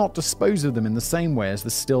 why not dispose of them in the same way as the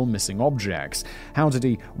still missing objects? How did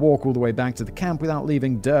he walk all the way back to the camp without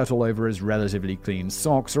leaving dirt all over his relatively clean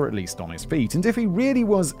socks, or at least on his feet? And if he really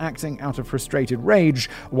was acting out of frustrated rage,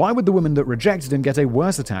 why would the woman that rejected him get a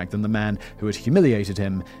worse attack than the man who had humiliated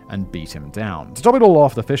him and beat him down? To top it all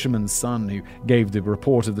off, the fisherman's son who gave the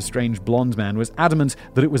report of the strange blonde man was adamant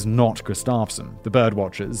that it was not Gustafsson. The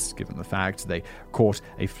birdwatchers, given the fact they alibi caught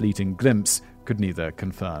a fleeting glimpse could neither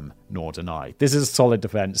confirm nor deny. This is a solid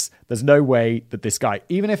defense. There's no way that this guy,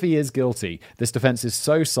 even if he is guilty, this defense is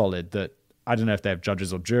so solid that I don't know if they have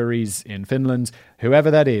judges or juries in Finland.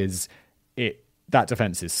 Whoever that is, that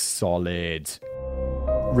defense is solid.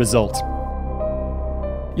 Result.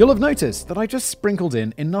 You'll have noticed that I just sprinkled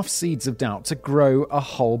in enough seeds of doubt to grow a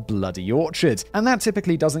whole bloody orchard, and that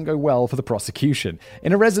typically doesn't go well for the prosecution.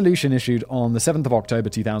 In a resolution issued on the 7th of October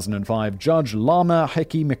 2005, Judge Lama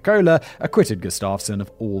Heki Mikola acquitted Gustafsson of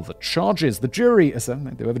all the charges. The jury,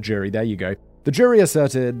 there you go. The jury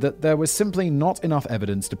asserted that there was simply not enough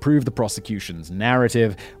evidence to prove the prosecution's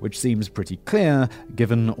narrative, which seems pretty clear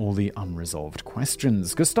given all the unresolved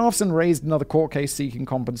questions. Gustafsson raised another court case seeking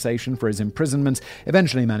compensation for his imprisonment,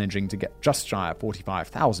 eventually managing to get just shy of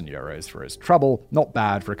 45,000 euros for his trouble. Not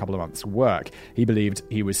bad for a couple of months' work. He believed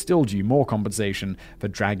he was still due more compensation for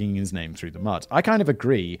dragging his name through the mud. I kind of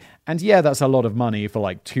agree, and yeah, that's a lot of money for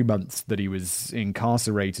like 2 months that he was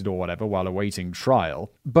incarcerated or whatever while awaiting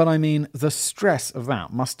trial. But I mean, the stress of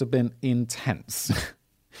that must have been intense.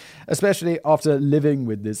 Especially after living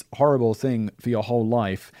with this horrible thing for your whole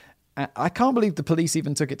life. I can't believe the police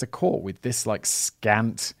even took it to court with this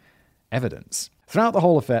scant evidence. Throughout the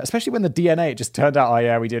whole affair, especially when the DNA, it just turned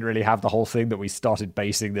out, we didn't really have the whole thing that we started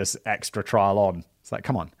basing this extra trial on. It's like,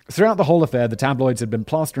 come on. Throughout the whole affair, the tabloids had been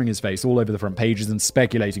plastering his face all over the front pages and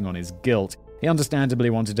speculating on his guilt. He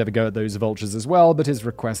understandably wanted to have a go at those vultures as well, but his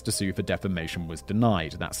request to sue for defamation was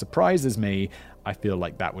denied. That surprises me. I feel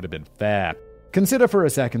like that would have been fair. Consider for a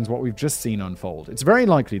second what we've just seen unfold. It's very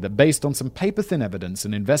likely that based on some paper-thin evidence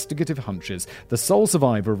and investigative hunches, the sole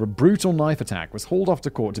survivor of a brutal knife attack was hauled off to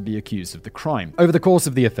court to be accused of the crime. Over the course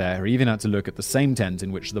of the affair, he even had to look at the same tent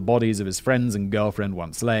in which the bodies of his friends and girlfriend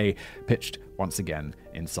once lay, pitched once again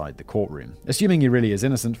inside the courtroom. Assuming he really is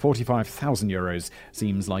innocent, 45,000 euros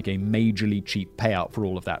seems like a majorly cheap payout for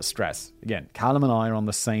all of that stress. Again, Callum and I are on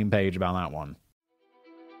the same page about that one.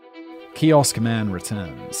 Kiosk Man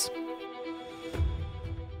returns.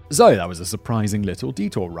 So that was a surprising little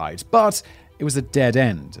detour ride, but it was a dead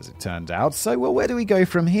end, as it turned out. So, where do we go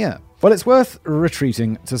from here? Well, it's worth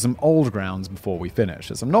retreating to some old grounds before we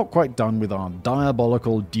finish, as I'm not quite done with our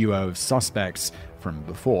diabolical duo of suspects from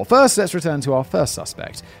before. First, let's return to our first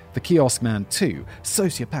suspect, the Kiosk Man 2,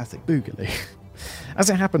 Sociopathic Boogaloo. As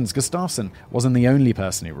it happens, Gustafsson wasn't the only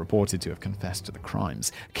person who reported to have confessed to the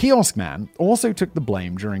crimes. Kiosk Man also took the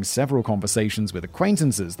blame during several conversations with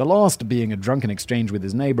acquaintances, the last being a drunken exchange with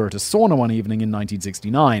his neighbor at a sauna one evening in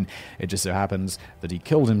 1969. It just so happens that he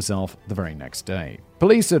killed himself the very next day.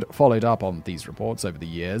 Police had followed up on these reports over the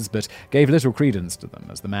years, but gave little credence to them,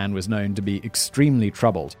 as the man was known to be extremely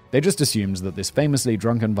troubled. They just assumed that this famously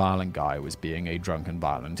drunken violent guy was being a drunken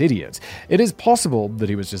violent idiot. It is possible that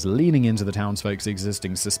he was just leaning into the townsfolk's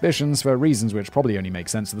existing suspicions for reasons which probably only make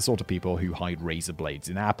sense to the sort of people who hide razor blades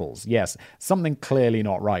in apples. Yes, something clearly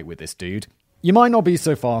not right with this dude. You might not be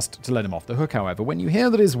so fast to let him off the hook, however, when you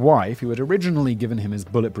hear that his wife, who had originally given him his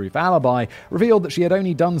bulletproof alibi, revealed that she had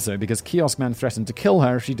only done so because Kiosk Man threatened to kill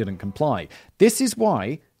her if she didn't comply. This is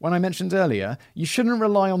why, when I mentioned earlier, you shouldn't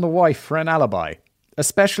rely on the wife for an alibi,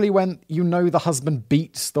 especially when you know the husband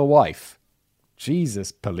beats the wife.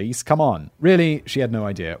 Jesus, police, come on. Really, she had no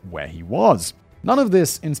idea where he was. None of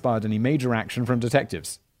this inspired any major action from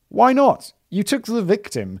detectives. Why not? You took the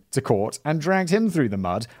victim to court and dragged him through the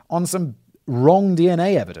mud on some wrong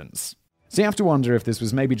DNA evidence. So you have to wonder if this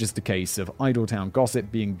was maybe just a case of Idletown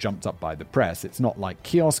gossip being jumped up by the press. It's not like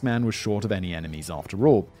Kiosk Man was short of any enemies after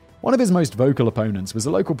all. One of his most vocal opponents was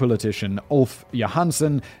a local politician, Ulf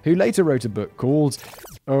Johansson, who later wrote a book called,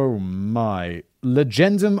 Legendum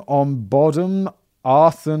om Bodom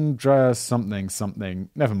Arthendra something.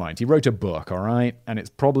 Never mind, he wrote a book, alright? And it's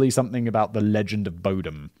probably something about the legend of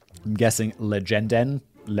Bodom. I'm guessing legenden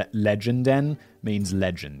means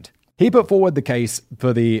legend. He put forward the case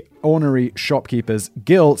for the ornery shopkeeper's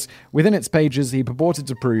guilt. Within its pages, he purported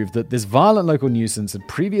to prove that this violent local nuisance had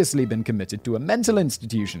previously been committed to a mental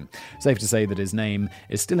institution. Safe to say that his name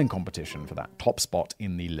is still in competition for that top spot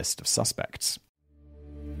in the list of suspects.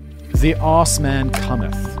 The Arseman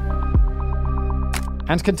cometh.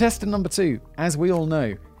 And contestant number 2, as we all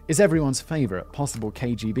know, is everyone's favourite possible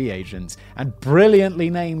KGB agent and brilliantly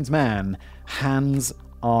named man, Hans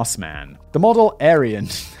Arseman. The model Aryan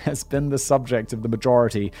has been the subject of the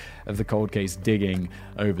majority of the cold case digging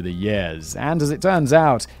over the years, and as it turns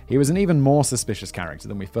out, he was an even more suspicious character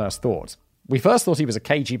than we first thought. We first thought he was a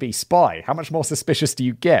KGB spy. How much more suspicious do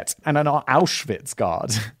you get? And an Auschwitz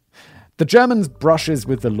guard. The Germans' brushes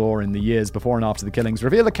with the law in the years before and after the killings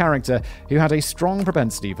reveal a character who had a strong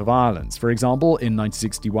propensity for violence. For example, in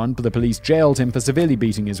 1961, the police jailed him for severely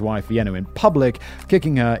beating his wife Vienna in public,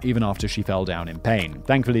 kicking her even after she fell down in pain.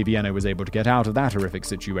 Thankfully, Vienna was able to get out of that horrific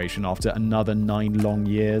situation after another 9 long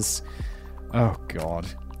years. Oh, God.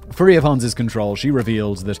 Free of Hans's control, she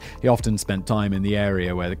revealed that he often spent time in the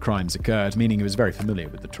area where the crimes occurred, meaning he was very familiar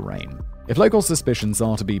with the terrain. If local suspicions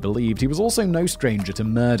are to be believed, he was also no stranger to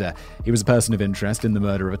murder. He was a person of interest in the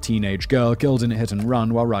murder of a teenage girl killed in a hit and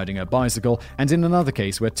run while riding her bicycle, and in another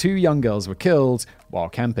case where 2 young girls were killed while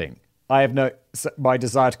camping. I have my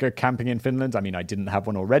desire to go camping in Finland. I mean, I didn't have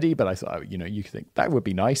one already, but I thought, you think that would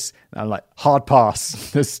be nice. And I'm like, hard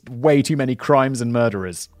pass. There's way too many crimes and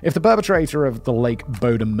murderers. If the perpetrator of the Lake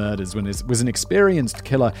Bodom murders was an experienced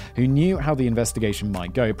killer who knew how the investigation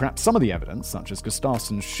might go, perhaps some of the evidence, such as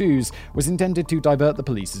Gustafsson's shoes, was intended to divert the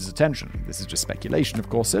police's attention. This is just speculation, of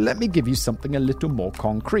course, so let me give you something a little more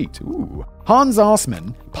concrete. Hans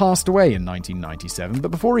Arsman passed away in 1997,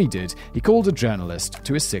 but before he did, he called a journalist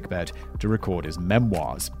to his sickbed to record his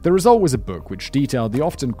memoirs. The result was a book which detailed the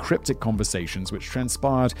often cryptic conversations which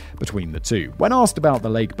transpired between the two. When asked about the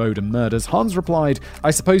Lake Bodom murders, Hans replied,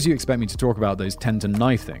 "I suppose you expect me to talk about those tent and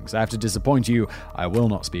knife things. I have to disappoint you. I will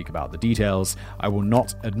not speak about the details. I will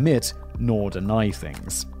not admit nor deny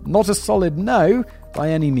things." Not a solid no by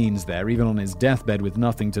any means there, even on his deathbed with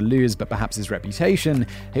nothing to lose but perhaps his reputation.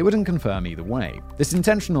 He wouldn't confirm either way. This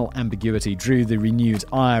intentional ambiguity drew the renewed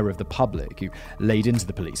ire of the public, who laid into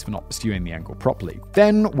the police for not pursuing the angle properly.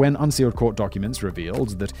 Then, when unsealed court documents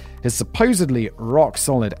revealed that his supposedly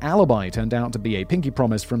rock-solid alibi turned out to be a pinky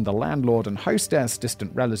promise from the landlord and hostess,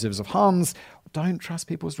 distant relatives of Hans, don't trust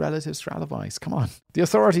people's relatives for alibis. Come on. The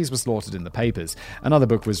authorities were slaughtered in the papers. Another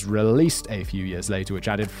book was released a few years later, which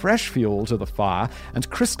added fresh fuel to the fire and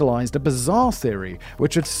crystallized a bizarre theory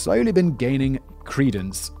which had slowly been gaining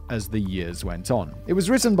credence as the years went on. It was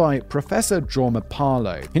written by Professor Jorma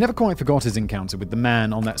Parlow. He never quite forgot his encounter with the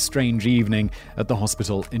man on that strange evening at the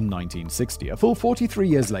hospital in 1960. A full 43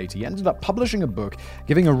 years later, he ended up publishing a book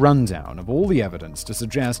giving a rundown of all the evidence to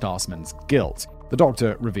suggest Arsman's guilt. The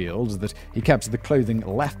doctor revealed that he kept the clothing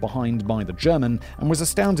left behind by the German and was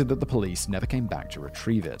astounded that the police never came back to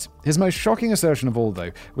retrieve it. His most shocking assertion of all,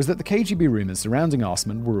 though, was that the KGB rumors surrounding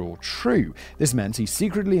Arsman were all true. This meant he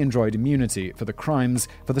secretly enjoyed immunity for the crimes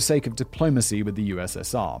for the sake of diplomacy with the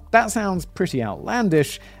USSR. That sounds pretty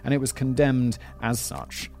outlandish, and it was condemned as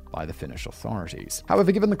such by the Finnish authorities.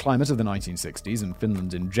 However, given the climate of the 1960s and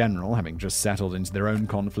Finland in general, having just settled into their own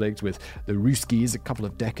conflict with the Ruskies a couple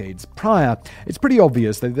of decades prior, it's pretty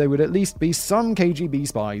obvious that there would at least be some KGB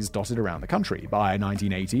spies dotted around the country. By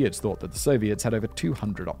 1980, it's thought that the Soviets had over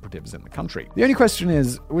 200 operatives in the country. The only question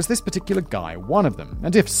is, was this particular guy one of them?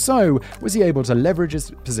 And if so, was he able to leverage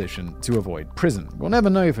his position to avoid prison? We'll never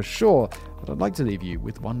know for sure, but I'd like to leave you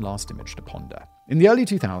with one last image to ponder. In the early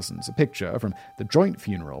 2000s, a picture from the joint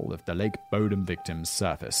funeral of the Lake Bodom victims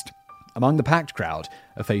surfaced. Among the packed crowd,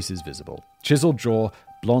 a face is visible. Chiseled jaw,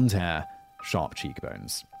 blonde hair, sharp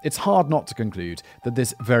cheekbones. It's hard not to conclude that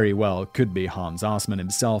this very well could be Hans Arsman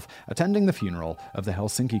himself attending the funeral of the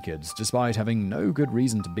Helsinki kids, despite having no good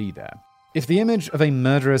reason to be there. If the image of a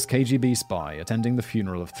murderous KGB spy attending the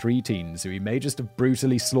funeral of 3 teens who he may just have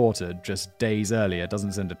brutally slaughtered just days earlier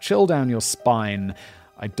doesn't send a chill down your spine,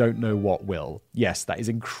 I don't know what will. Yes, that is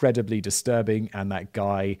incredibly disturbing, and that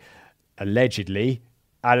guy, allegedly,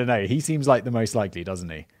 I don't know, he seems like the most likely, doesn't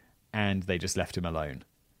he? And they just left him alone.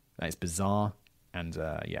 That is bizarre and,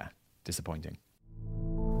 disappointing.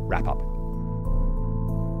 Wrap up.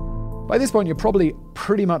 By this point, you're probably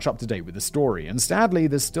pretty much up to date with the story, and sadly,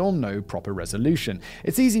 there's still no proper resolution.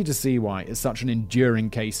 It's easy to see why it's such an enduring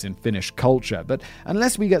case in Finnish culture, but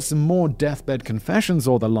unless we get some more deathbed confessions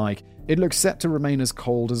or the like, it looks set to remain as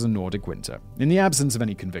cold as a Nordic winter. In the absence of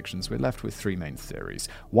any convictions, we're left with 3 main theories.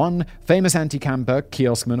 1, famous anti-camper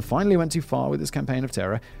kioskman finally went too far with his campaign of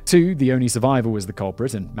terror. 2, the only survivor was the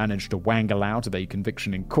culprit and managed to wangle out of a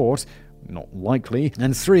conviction in court. Not likely.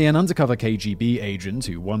 And 3, an undercover KGB agent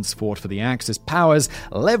who once fought for the Axis powers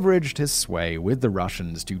leveraged his sway with the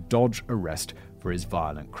Russians to dodge arrest for his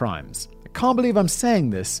violent crimes. I can't believe I'm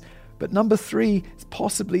saying this, but number 3 is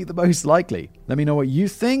possibly the most likely. Let me know what you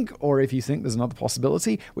think, or if you think there's another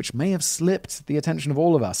possibility which may have slipped the attention of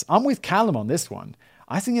all of us. I'm with Callum on this one.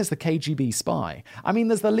 I think it's the KGB spy. I mean,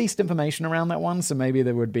 there's the least information around that one, so maybe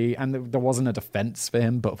there would be, and there wasn't a defense for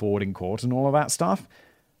him put forward in court and all of that stuff.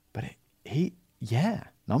 But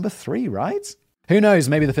number 3, right? Who knows,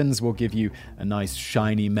 maybe the Finns will give you a nice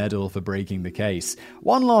shiny medal for breaking the case.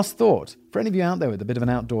 One last thought. For any of you out there with a bit of an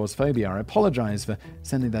outdoors phobia, I apologise for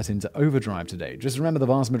sending that into overdrive today. Just remember, the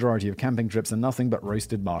vast majority of camping trips are nothing but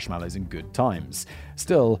roasted marshmallows and good times.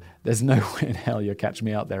 Still, there's no way in hell you'll catch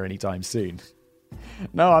me out there anytime soon.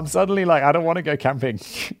 No, I'm suddenly like, I don't want to go camping,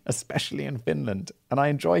 especially in Finland, and I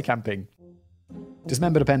enjoy camping.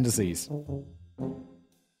 Dismembered appendices.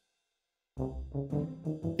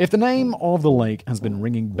 If the name of the lake has been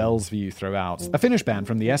ringing bells for you throughout, a Finnish band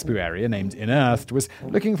from the Espoo area named Inearthed was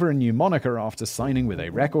looking for a new moniker after signing with a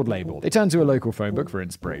record label. They turned to a local phone book for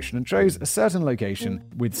inspiration and chose a certain location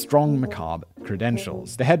with strong macabre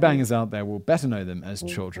credentials. The headbangers out there will better know them as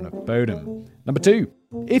Children of Bodom. Number 2.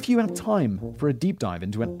 If you have time for a deep dive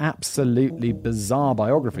into an absolutely bizarre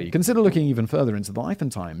biography, consider looking even further into the life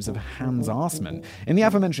and times of Hans Arsman. In the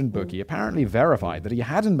aforementioned book, he apparently verified that he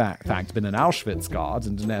had in fact been an Auschwitz guard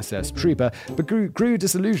and an SS trooper, but grew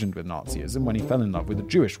disillusioned with Nazism when he fell in love with a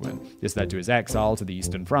Jewish woman. This led to his exile to the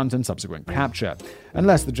Eastern Front and subsequent capture.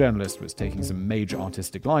 Unless the journalist was taking some major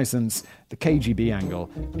artistic license, the KGB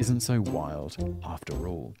angle isn't so wild after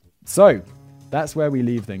all. So, that's where we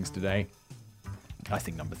leave things today. I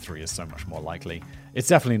think number 3 is so much more likely. It's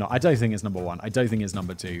definitely not. I don't think it's number 1. I don't think it's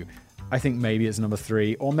number 2. I think maybe it's number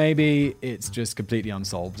 3, or maybe it's just completely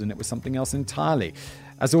unsolved and it was something else entirely.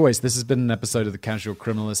 As always, this has been an episode of The Casual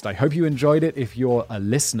Criminalist. I hope you enjoyed it. If you're a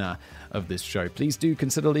listener of this show, please do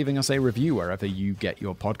consider leaving us a review wherever you get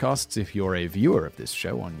your podcasts. If you're a viewer of this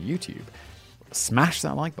show on YouTube, smash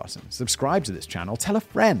that like button, subscribe to this channel, tell a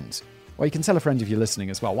friend. Or you can tell a friend if you're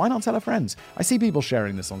listening as well. Why not tell a friend? I see people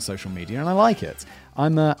sharing this on social media and I like it.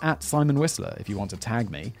 I'm at Simon Whistler. If you want to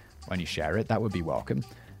tag me when you share it, that would be welcome.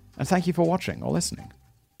 And thank you for watching or listening.